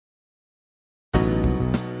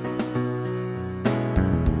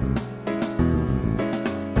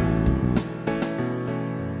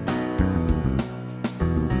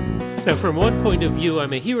Now, from one point of view,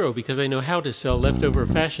 I'm a hero because I know how to sell leftover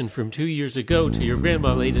fashion from 2 years ago to your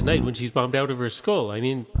grandma late at night when she's bombed out of her skull. I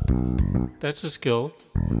mean, that's a skill.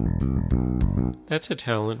 That's a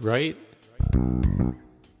talent, right?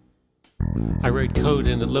 I write code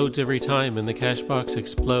and it loads every time and the cash box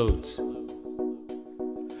explodes.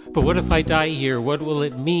 But what if I die here? What will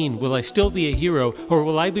it mean? Will I still be a hero, or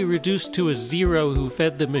will I be reduced to a zero who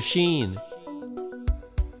fed the machine?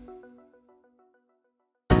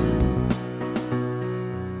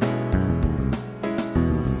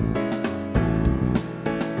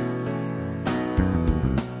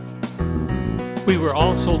 We were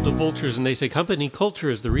all sold to vultures, and they say company culture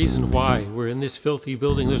is the reason why we're in this filthy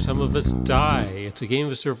building, though some of us die. It's a game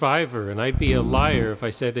of survivor, and I'd be a liar if I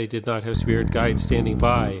said I did not have spirit guides standing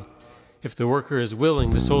by. If the worker is willing,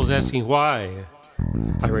 the soul's asking why.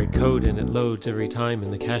 I write code and it loads every time,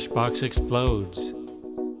 and the cash box explodes.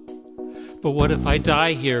 But what if I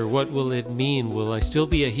die here? What will it mean? Will I still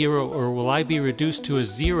be a hero, or will I be reduced to a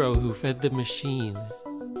zero who fed the machine?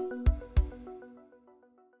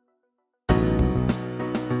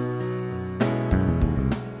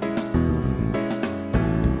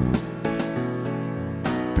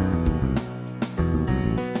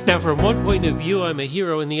 Now, from one point of view, I'm a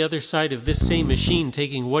hero on the other side of this same machine,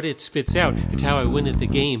 taking what it spits out. It's how I win at the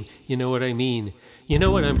game. You know what I mean? You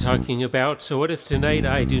know what I'm talking about. So what if tonight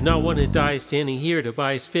I do not want to die standing here to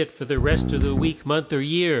buy spit for the rest of the week, month, or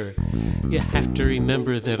year? You have to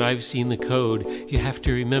remember that I've seen the code. You have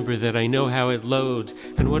to remember that I know how it loads.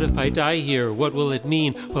 And what if I die here? What will it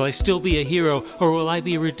mean? Will I still be a hero, or will I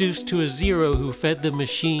be reduced to a zero who fed the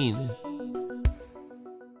machine?